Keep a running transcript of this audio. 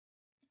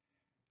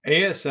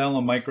ASL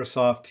and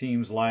Microsoft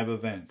Teams live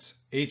events.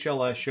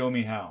 HLS Show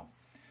Me How.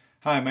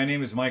 Hi, my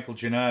name is Michael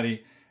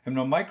Giannotti. I'm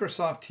a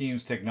Microsoft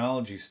Teams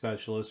technology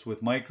specialist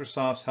with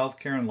Microsoft's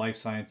Healthcare and Life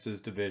Sciences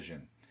division.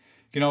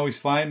 You can always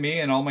find me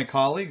and all my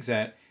colleagues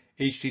at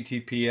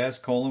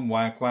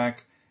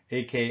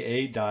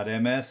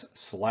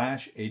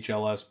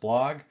https://aka.ms/HLS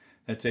blog.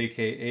 That's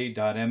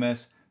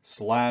aka.ms/HLS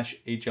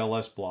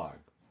blog.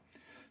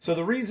 So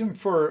the reason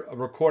for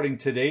recording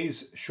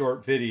today's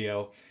short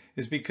video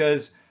is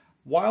because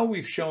while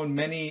we've shown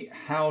many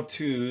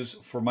how-tos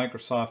for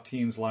Microsoft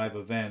Teams live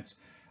events,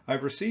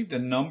 I've received a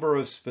number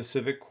of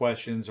specific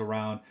questions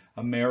around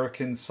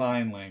American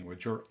Sign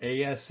Language, or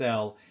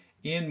ASL,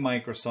 in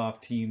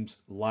Microsoft Teams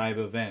live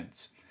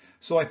events.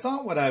 So I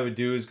thought what I would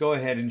do is go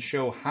ahead and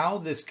show how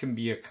this can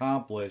be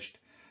accomplished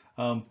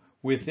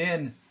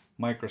within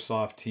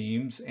Microsoft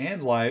Teams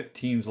and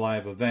Teams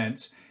live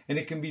events, and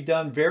it can be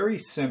done very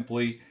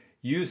simply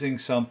using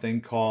something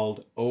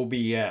called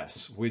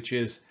OBS, which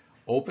is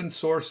open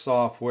source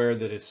software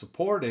that is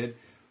supported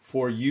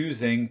for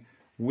using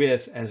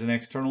as an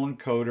external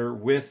encoder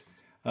with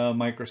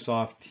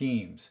Microsoft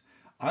Teams.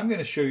 I'm going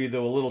to show you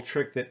though a little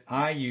trick that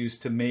I use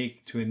to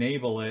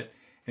enable it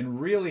and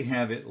really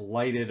have it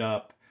light it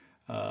up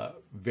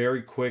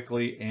very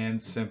quickly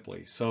and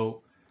simply.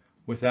 So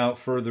without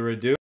further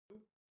ado,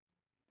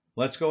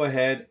 let's go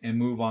ahead and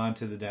move on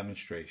to the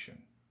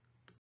demonstration.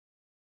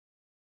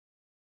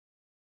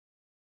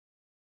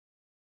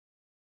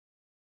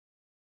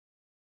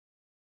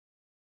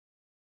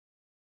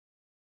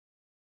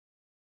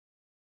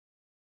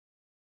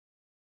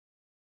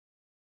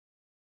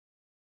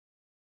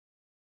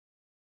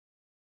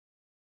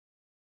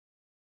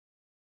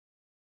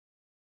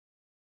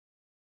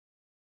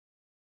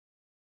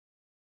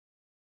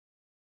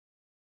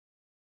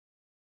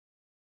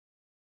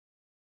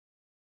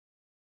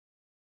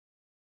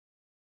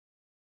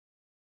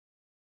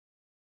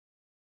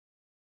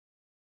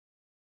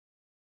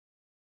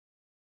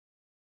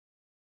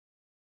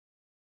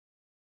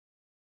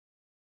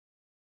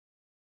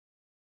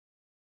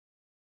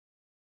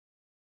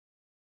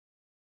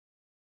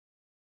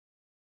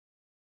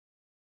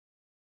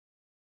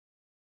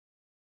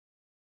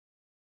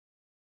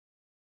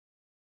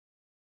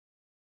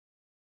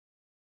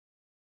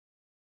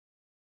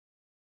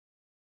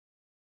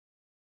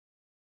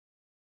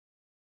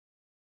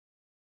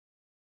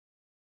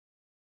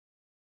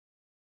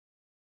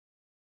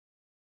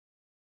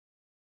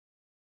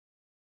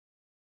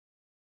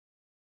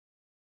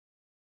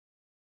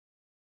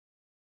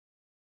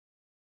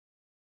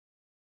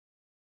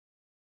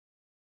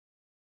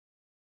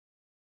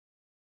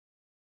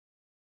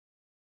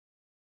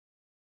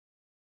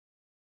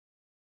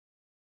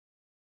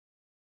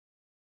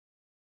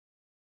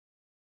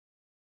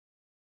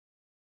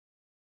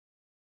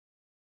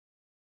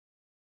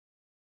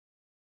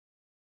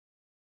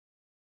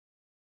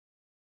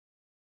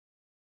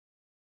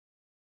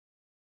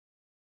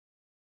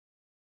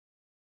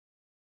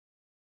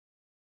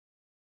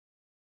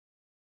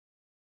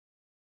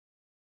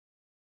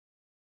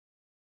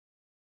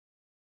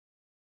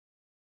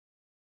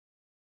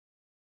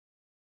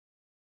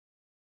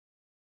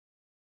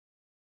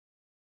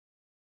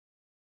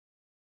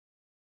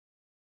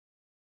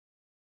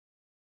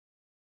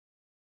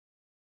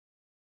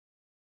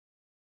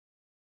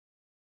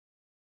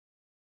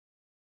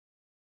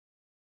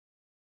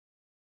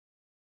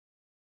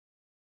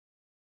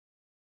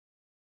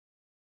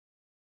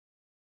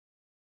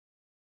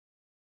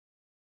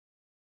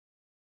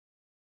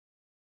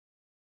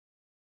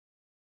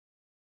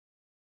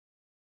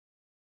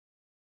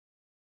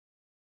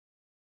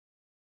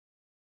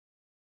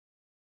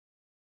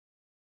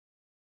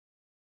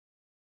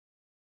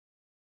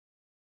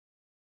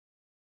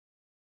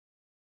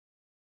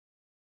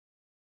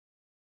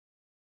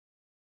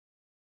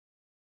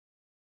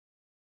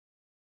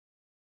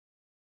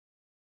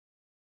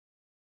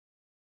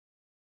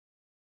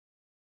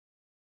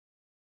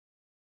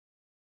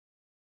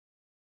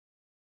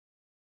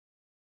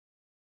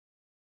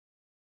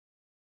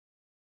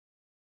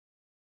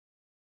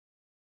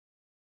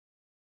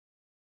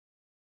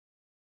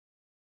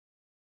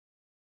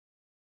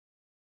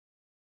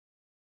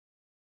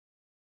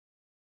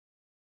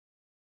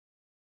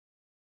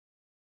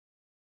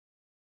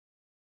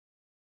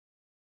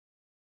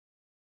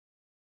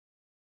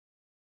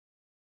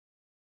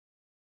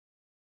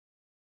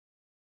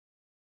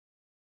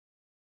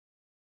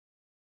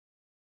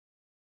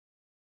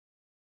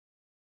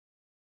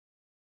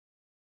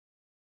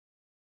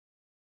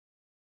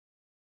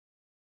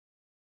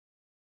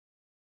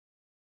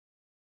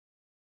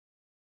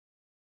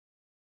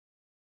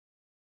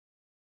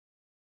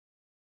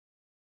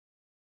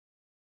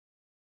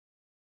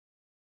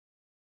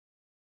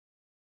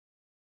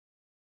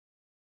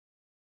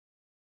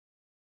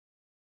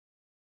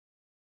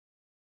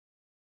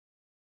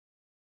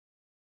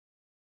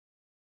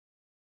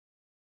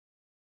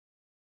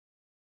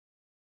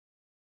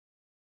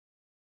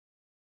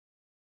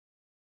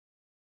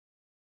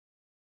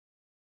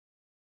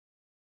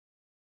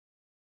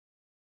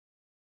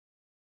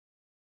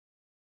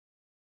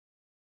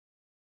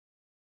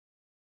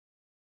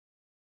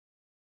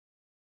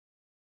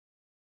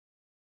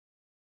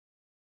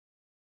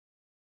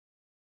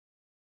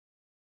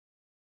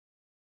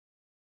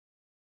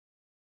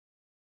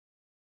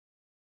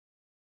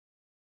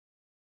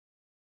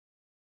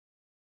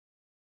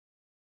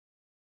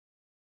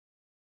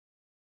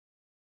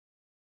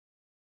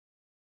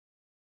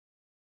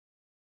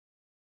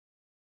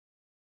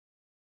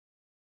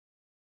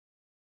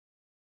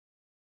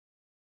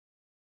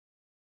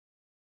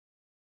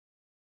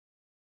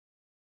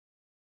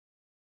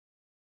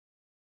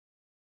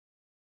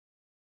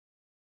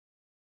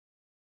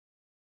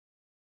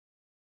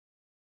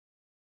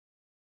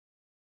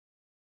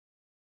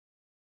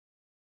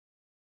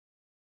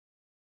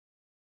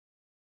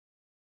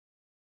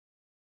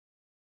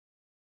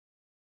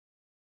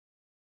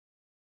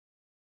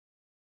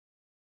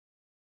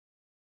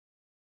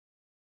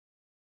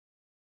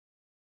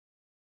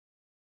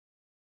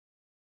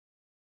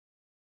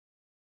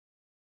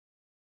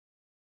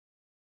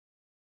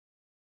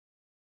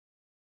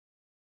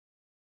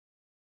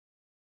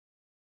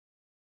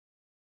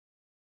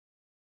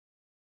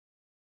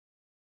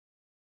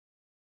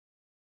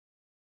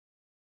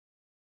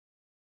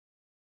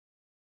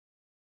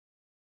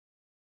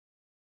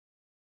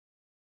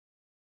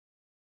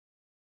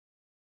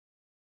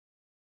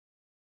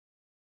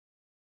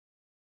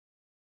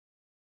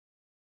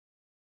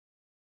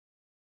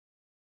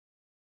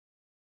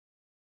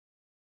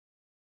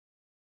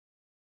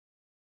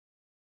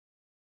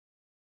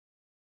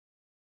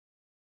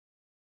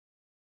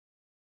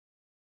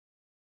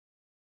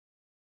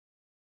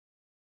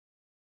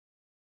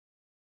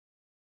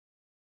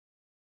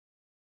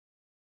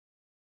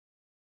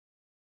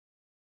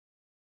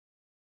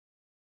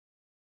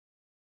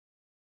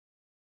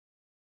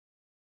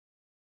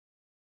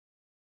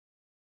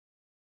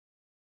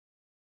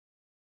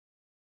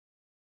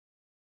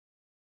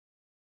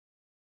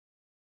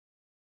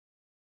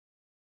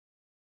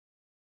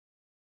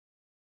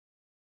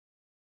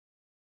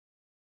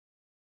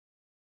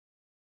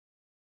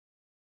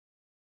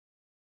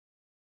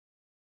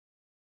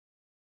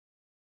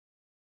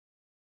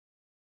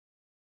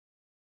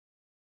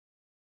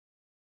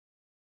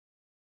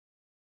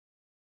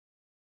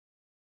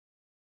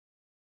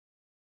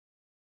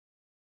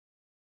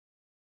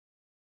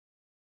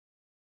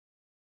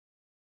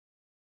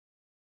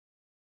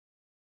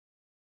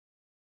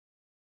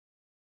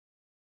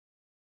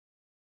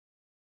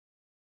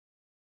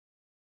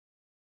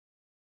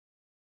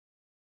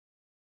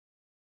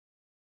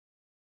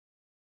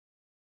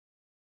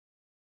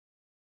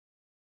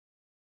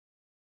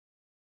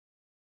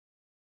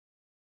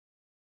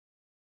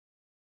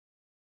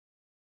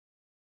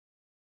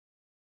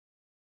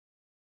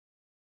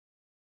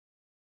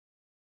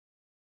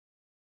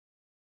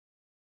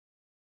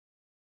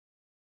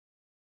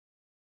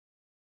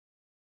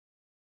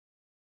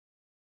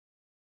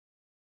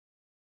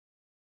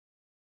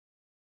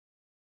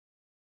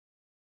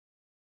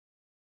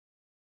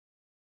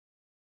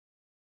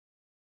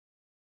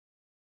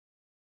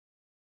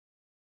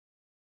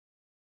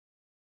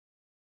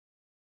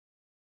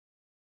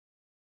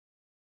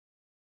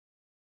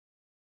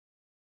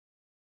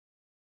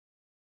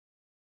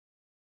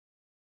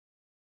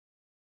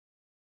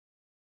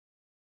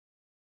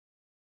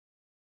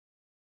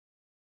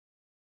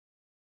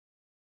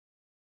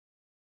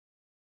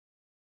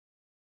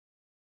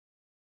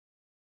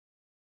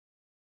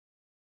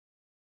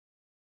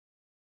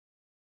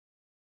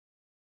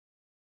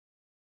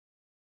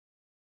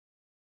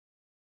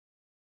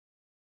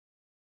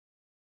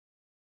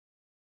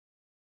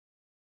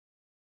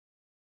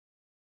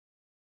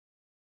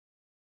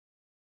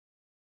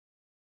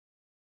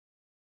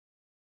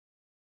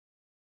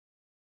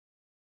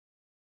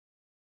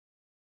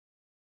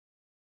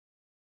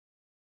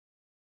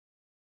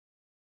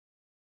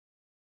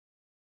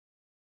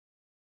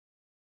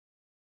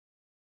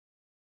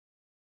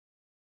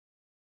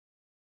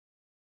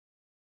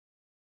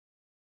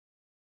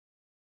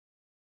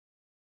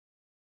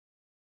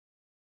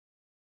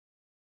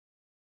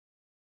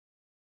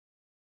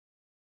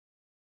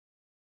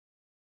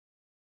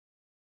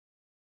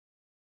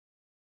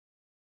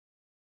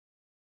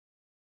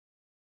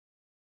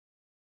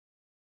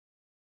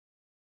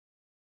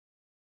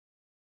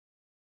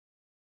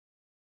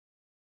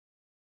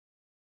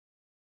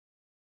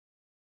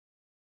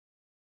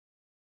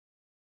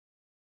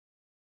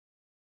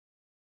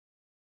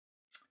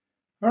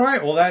 All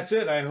right, well, that's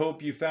it. I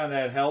hope you found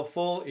that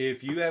helpful.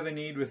 If you have a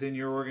need within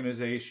your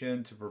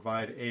organization to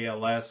provide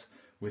ALS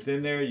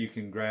within there, you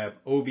can grab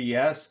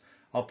OBS.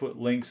 I'll put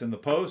links in the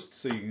post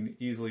so you can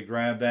easily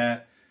grab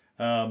that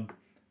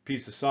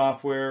piece of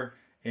software,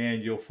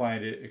 and you'll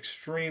find it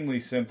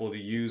extremely simple to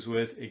use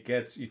with.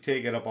 You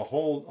take it up a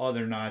whole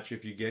other notch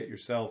if you get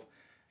yourself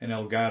an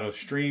Elgato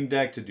Stream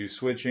Deck to do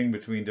switching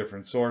between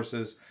different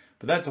sources.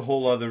 But that's a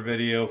whole other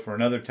video for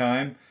another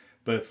time.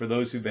 But for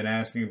those who've been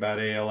asking about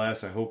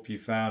ALS, I hope you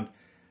found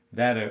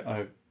that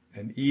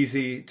an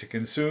easy to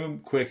consume,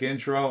 quick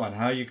intro on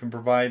how you can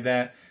provide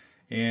that,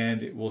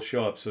 and it will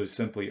show up. So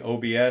simply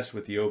OBS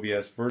with the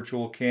OBS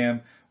virtual cam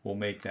will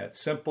make that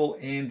simple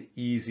and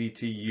easy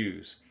to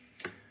use.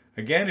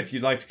 Again, if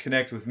you'd like to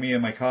connect with me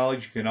and my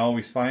colleagues, you can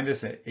always find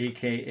us at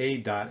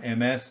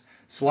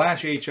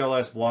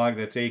aka.ms/HLS blog.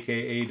 That's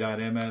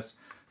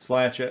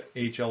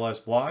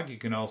aka.ms/HLS blog. You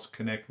can also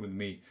connect with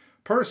me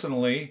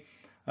personally.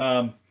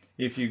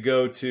 If you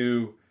go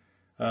to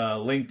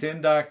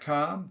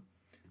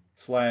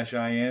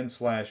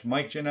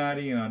linkedin.com/in/Mike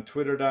Giannotti and on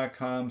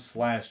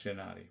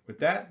twitter.com/Giannotti. With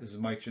that, this is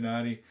Mike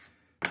Giannotti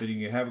bidding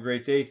you have a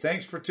great day.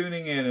 Thanks for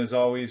tuning in as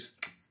always.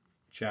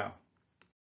 Ciao.